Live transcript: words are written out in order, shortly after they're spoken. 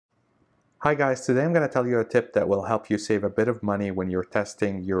Hi guys, today I'm going to tell you a tip that will help you save a bit of money when you're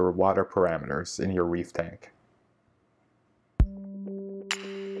testing your water parameters in your reef tank.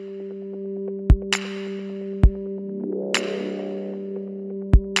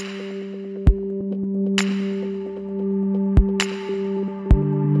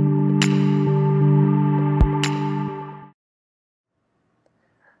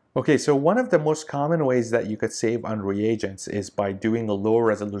 Okay, so one of the most common ways that you could save on reagents is by doing low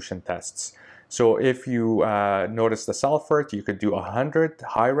resolution tests. So if you notice the sulfur, you could do 100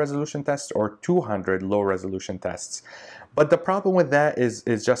 high resolution tests or 200 low resolution tests. But the problem with that is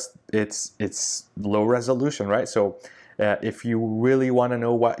just it's low resolution, right? So if you really want to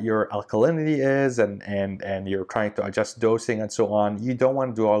know what your alkalinity is and you're trying to adjust dosing and so on, you don't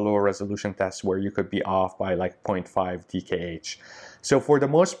want to do a low resolution test where you could be off by like 0.5 DKH. So for the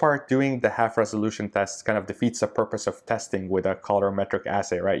most part, doing the half resolution test kind of defeats the purpose of testing with a colorimetric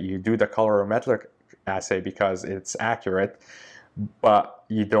assay, right? You do the colorimetric assay because it's accurate, but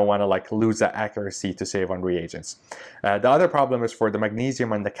you don't want to like lose that accuracy to save on reagents. The other problem is for the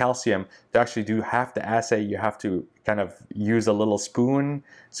magnesium and the calcium, to actually do half the assay, you have to kind of use a little spoon,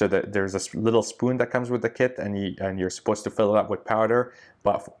 so that there's a little spoon that comes with the kit, and you're supposed to fill it up with powder.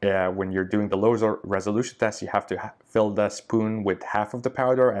 But when you're doing the low resolution test, you have to fill the spoon with half of the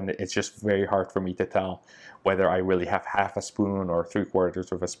powder, and it's just very hard for me to tell whether I really have half a spoon or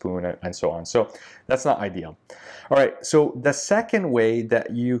 3/4 of a spoon and so on. So that's not ideal. All right, so the second way that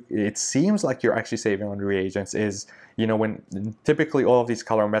it seems like you're actually saving on reagents is, when typically all of these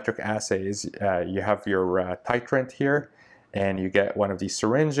colorimetric assays, you have your titrant here, and you get one of these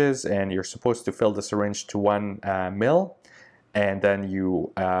syringes, and you're supposed to fill the syringe to 1 mil, and then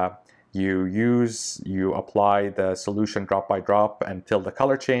you apply the solution drop by drop until the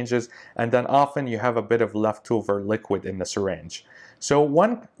color changes, and then often you have a bit of leftover liquid in the syringe. So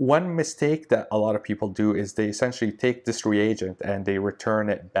one mistake that a lot of people do is they essentially take this reagent and they return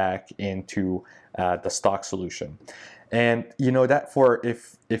it back into the stock solution. And that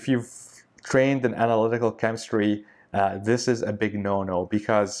if you've trained in analytical chemistry, this is a big no-no,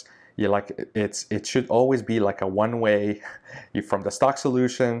 because it should always be like a one-way from the stock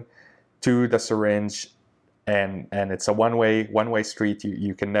solution to the syringe, and it's a one-way street.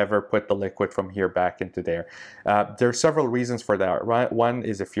 You can never put the liquid from here back into there. There are several reasons for that. Right? One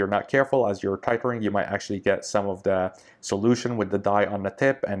is if you're not careful as you're titrating, you might actually get some of the solution with the dye on the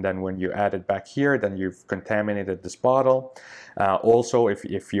tip, and then when you add it back here, then you've contaminated this bottle. Also,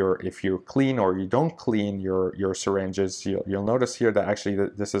 if you're clean or you don't clean your syringes, you'll notice here that actually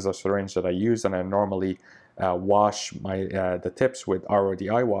this is a syringe that I use, and I normally wash the tips with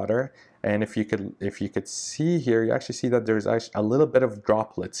RODI water. And if you could see here, you actually see that there's actually a little bit of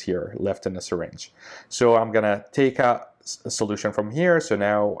droplets here left in the syringe. So I'm gonna take a solution from here. So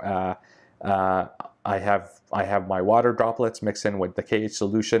now I have my water droplets mixed in with the KH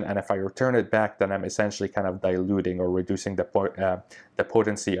solution, and if I return it back, then I'm essentially kind of diluting or reducing the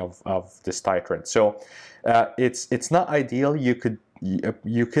potency of this titrant. So it's not ideal. You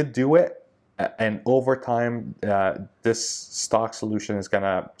could do it. And over time, this stock solution is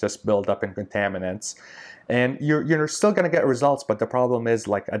gonna just build up in contaminants, and you're still gonna get results. But the problem is,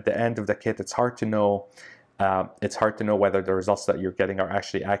 like at the end of the kit, it's hard to know. It's hard to know whether the results that you're getting are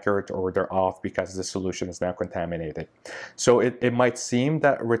actually accurate or they're off, because the solution is now contaminated. So it might seem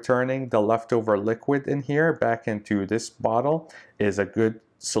that returning the leftover liquid in here back into this bottle is a good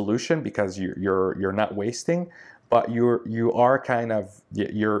solution because you're not wasting. But you're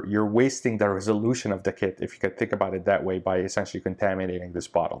wasting the resolution of the kit, if you could think about it that way, by essentially contaminating this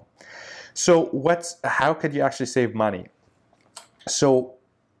bottle. So how could you actually save money? So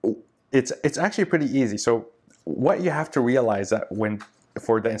it's actually pretty easy. So what you have to realize that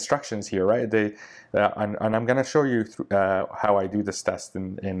for the instructions here, right? And I'm going to show you how I do this test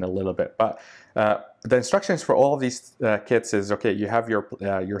in a little bit. But the instructions for all of these kits is, okay, you have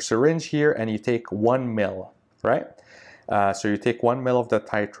your syringe here, and you take 1 mil. Right? So you take 1 mil of the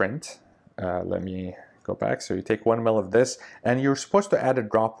titrant. Let me go back. So you take 1 mil of this, and you're supposed to add it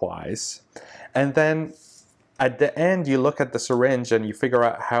dropwise. And then at the end, you look at the syringe and you figure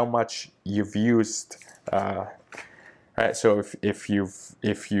out how much you've used. Right? So if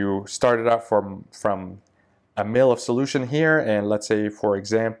you started out from a mil of solution here, and let's say, for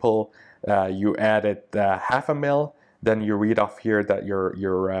example, you added half a mil, then you read off here that your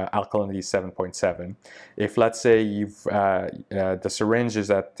alkalinity is 7.7. If, let's say, the syringe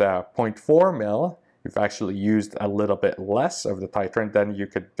is at 0.4 mil, you've actually used a little bit less of the titrant, then you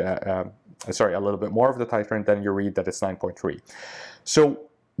could, a little bit more of the titrant, then you read that it's 9.3. So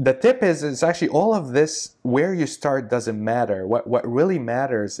the tip is actually all of this, where you start doesn't matter. What really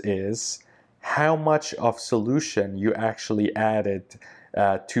matters is how much of solution you actually added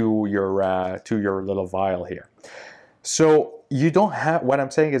to your little vial here. So you don't have, what I'm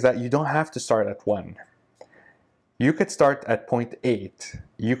saying is that you don't have to start at 1. You could start at 0.8.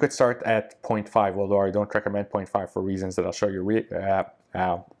 You could start at 0.5, although I don't recommend 0.5 for reasons that I'll show you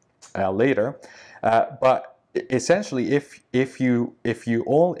later. But essentially, if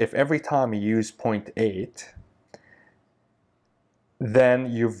every time you use 0.8,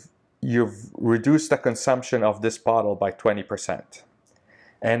 then you've reduced the consumption of this bottle by 20%.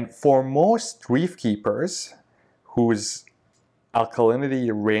 And for most reef keepers whose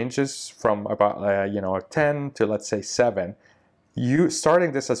alkalinity ranges from about 10 to, let's say, 7,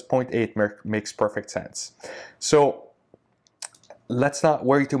 starting this as 0.8 makes perfect sense. So let's not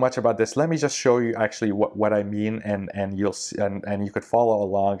worry too much about this. Let me just show you actually what I mean, and you'll see, and you could follow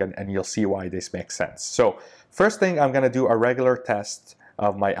along, and you'll see why this makes sense. So first thing, I'm going to do a regular test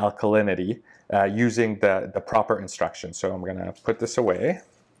of my alkalinity using the proper instructions. So I'm going to put this away,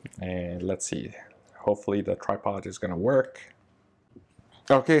 and let's see. Hopefully the tripod is going to work.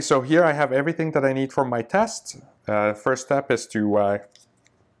 Okay, so here I have everything that I need for my test. First step is to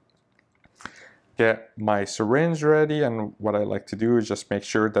get my syringe ready, and what I like to do is just make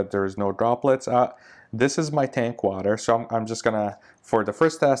sure that there's no droplets. This is my tank water, so I'm just gonna, for the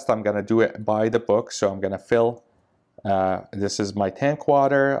first test, I'm gonna do it by the book. So I'm gonna fill, this is my tank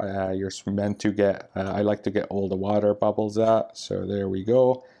water. You're meant to get, I like to get all the water bubbles out, so there we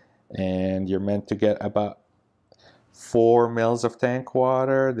go. And you're meant to get about 4 mils of tank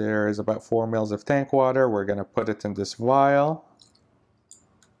water. There is about 4 mils of tank water. We're gonna put it in this vial.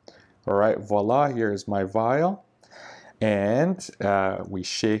 All right, voila, here's my vial. And we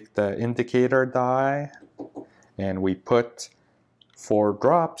shake the indicator die, and we put 4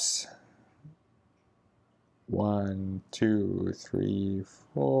 drops. 1, 2, 3,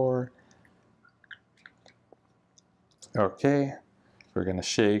 4. Okay, we're gonna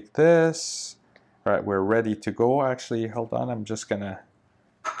shake this. All right, we're ready to go. Actually, hold on, I'm just gonna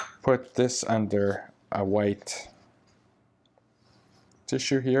put this under a white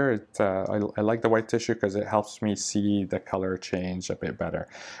tissue here. I like the white tissue because it helps me see the color change a bit better.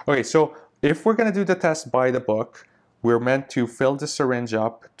 Okay, so if we're gonna do the test by the book, we're meant to fill the syringe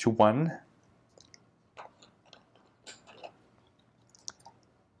up to 1.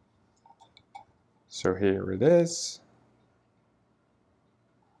 So here it is.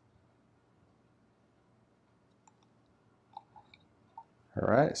 All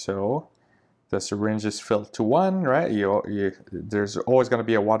right, so the syringe is filled to 1, right? There's always going to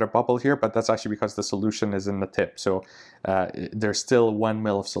be a water bubble here, but that's actually because the solution is in the tip. So there's still 1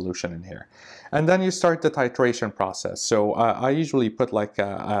 mil of solution in here. And then you start the titration process. So I usually put like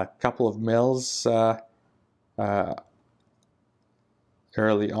a couple of mils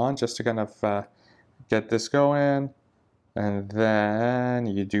early on, just to kind of get this going. And then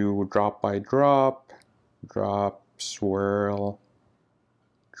you do drop by drop, drop, swirl,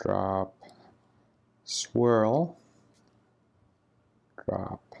 drop, swirl,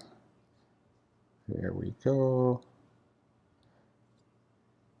 drop. There we go.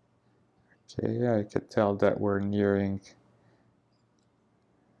 Okay, I could tell that we're nearing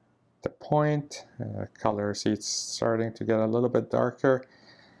the point. Color, see, it's starting to get a little bit darker.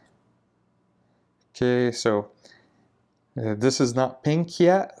 Okay, so this is not pink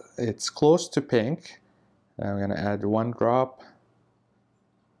yet. It's close to pink. I'm going to add 1 drop.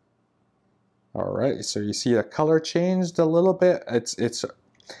 All right, so you see the color changed a little bit.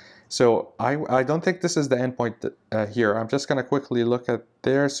 So I don't think this is the endpoint here. I'm just gonna quickly look at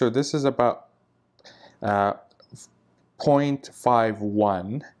there. So this is about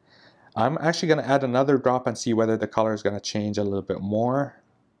 0.51. I'm actually gonna add another drop and see whether the color is gonna change a little bit more.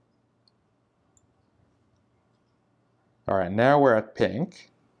 All right, now we're at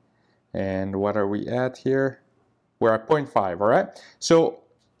pink. And what are we at here? We're at 0.5, all right? So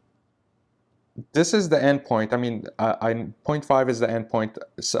this is the endpoint. I mean, 0.5 is the endpoint.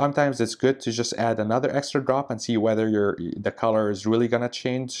 Sometimes it's good to just add another extra drop and see whether the color is really gonna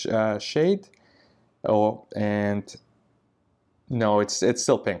change shade. Oh, and no, it's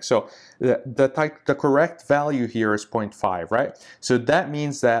still pink. So the correct value here is 0.5, right? So that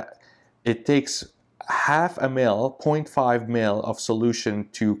means that it takes half a mil, 0.5 mil of solution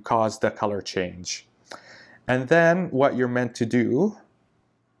to cause the color change. And then what you're meant to do,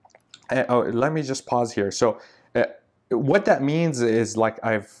 let me just pause here. So what that means is, like,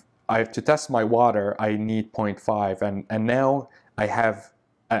 I have to test my water, I need 0.5, and now I have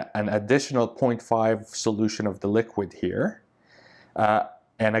an additional 0.5 solution of the liquid here.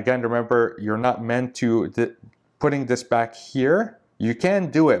 And again, remember, you're not meant to, putting this back here, You can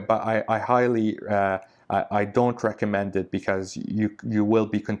do it, but I highly I don't recommend it because you will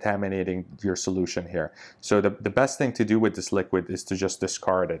be contaminating your solution here. So the best thing to do with this liquid is to just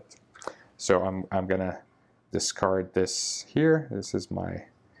discard it. So I'm gonna discard this here. This is my,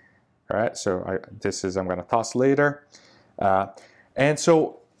 all right, so I'm gonna toss later. And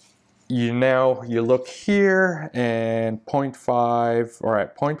so you look here and 0.5, all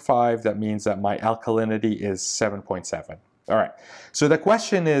right, 0.5, that means that my alkalinity is 7.7. All right, so the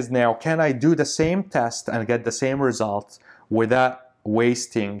question is now, can I do the same test and get the same results without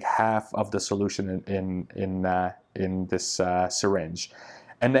wasting half of the solution in this syringe?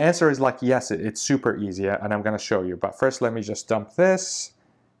 And the answer is like, yes, it's super easy, and I'm gonna show you. But first, let me just dump this.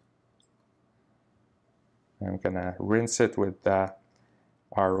 I'm gonna rinse it with the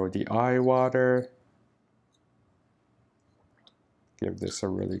RODI water. Give this a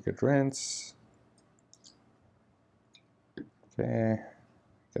really good rinse. Okay,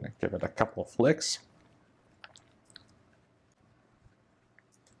 gonna give it a couple of flicks.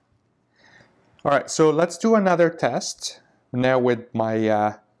 All right, so let's do another test now with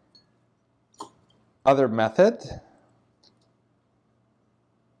my other method.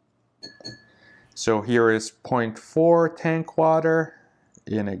 So here is 0.4 tank water,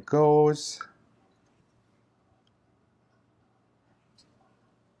 in it goes.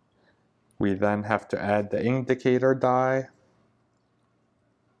 We then have to add the indicator dye.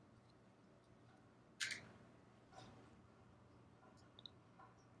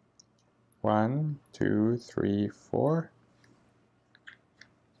 One, two, three, four.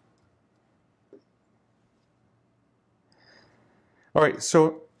 All right,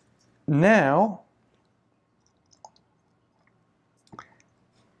 so now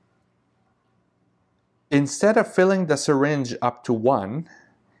instead of filling the syringe up to 1,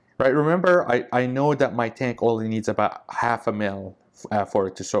 right? Remember, I know that my tank only needs about half a mil for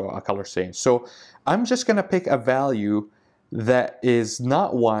it to show a color change. So I'm just gonna pick a value that is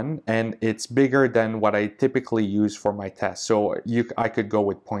not 1 and it's bigger than what I typically use for my test. So I could go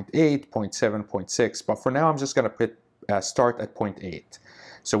with 0.8, 0.7, 0.6, but for now I'm just gonna start at 0.8.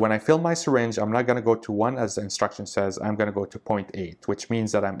 So when I fill my syringe, I'm not gonna go to 1 as the instruction says, I'm gonna go to 0.8, which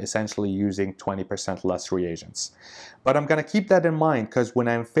means that I'm essentially using 20% less reagents. But I'm gonna keep that in mind because when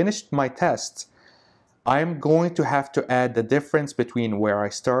I'm finished my test, I'm going to have to add the difference between where I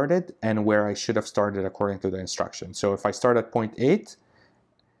started and where I should have started according to the instruction. So if I start at 0.8,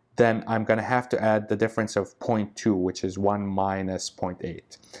 then I'm going to have to add the difference of 0.2, which is 1 minus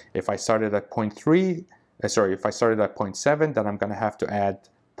 0.8. If I started at 0.3, if I started at 0.7, then I'm going to have to add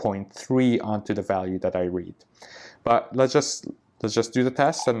 0.3 onto the value that I read. But let's just do the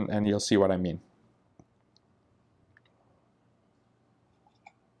test and you'll see what I mean.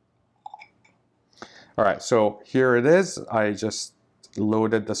 All right, so here it is. I just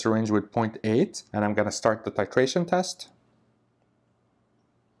loaded the syringe with 0.8 and I'm going to start the titration test.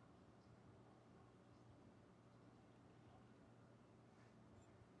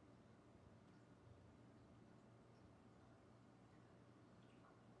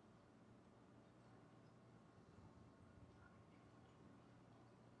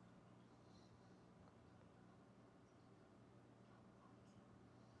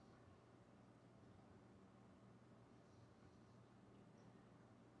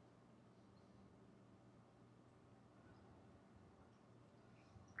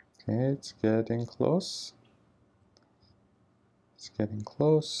 Okay, it's getting close. It's getting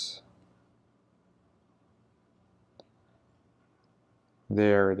close.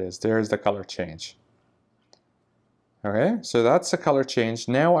 There it is. There's the color change. Okay, so that's the color change.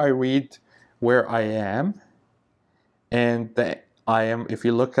 Now I read where I am, and if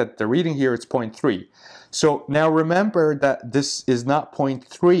you look at the reading here, it's 0.3. So now remember that this is not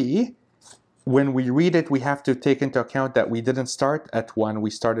 0.3. When we read it, we have to take into account that we didn't start at 1, we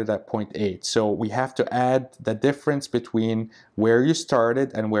started at 0.8. So we have to add the difference between where you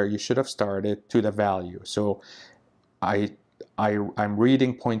started and where you should have started to the value. So I'm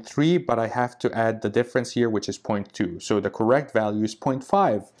reading 0.3, but I have to add the difference here, which is 0.2. So the correct value is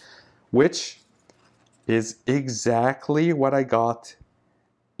 0.5, which is exactly what I got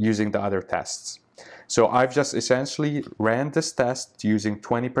using the other tests. So I've just essentially ran this test using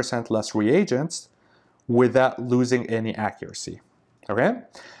 20% less reagents without losing any accuracy. Okay?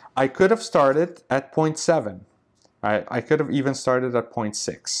 I could have started at 0.7. Right? I could have even started at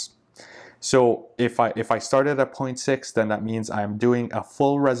 0.6. So if I started at 0.6, then that means I'm doing a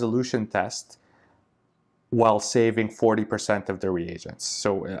full resolution test while saving 40% of the reagents.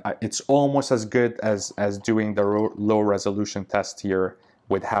 So it's almost as good as doing the low resolution test here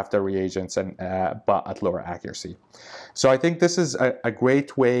with half the reagents and but at lower accuracy. So I think this is a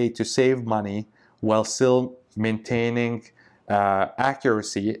great way to save money while still maintaining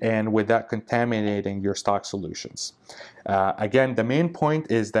accuracy and without contaminating your stock solutions. Again, the main point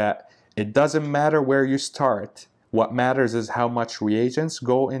is that it doesn't matter where you start. What matters is how much reagents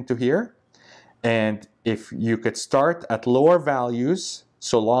go into here. And if you could start at lower values,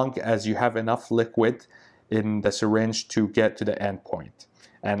 so long as you have enough liquid in the syringe to get to the end point.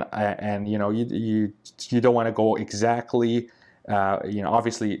 And you know, you don't want to go exactly, you know,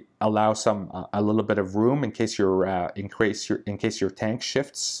 obviously allow a little bit of room in case in case your tank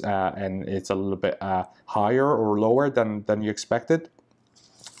shifts and it's a little bit higher or lower than you expected.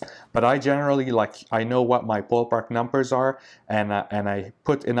 But I generally, I know what my ballpark numbers are, and I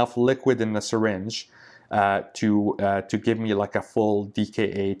put enough liquid in the syringe to give me like a full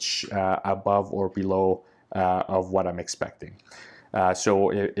DKH above or below of what I'm expecting.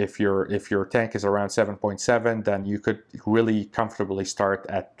 So if your tank is around 7.7, then you could really comfortably start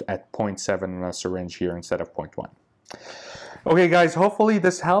at 0.7 in a syringe here instead of 0.1. Okay, guys, hopefully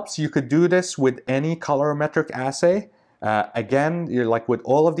this helps. You could do this with any colorimetric assay. Again, you're like with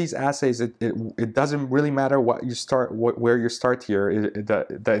all of these assays, it doesn't really matter what you start, where you start here.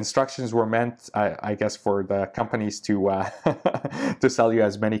 The instructions were meant, I guess, for the companies to to sell you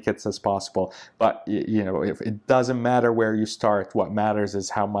as many kits as possible. But you know, if it doesn't matter where you start, what matters is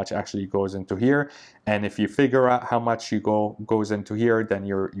how much actually goes into here. And if you figure out how much goes into here, then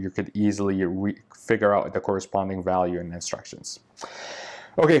you could easily figure out the corresponding value in the instructions.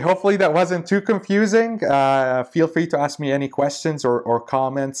 Okay, hopefully that wasn't too confusing. Feel free to ask me any questions or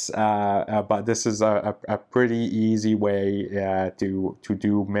comments, but this is a pretty easy way to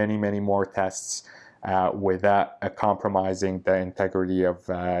do many more tests without compromising the integrity of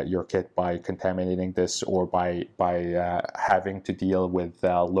your kit by contaminating this or by having to deal with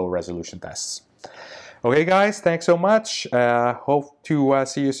low resolution tests. Okay guys, thanks so much. Hope to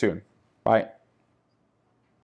see you soon. Bye.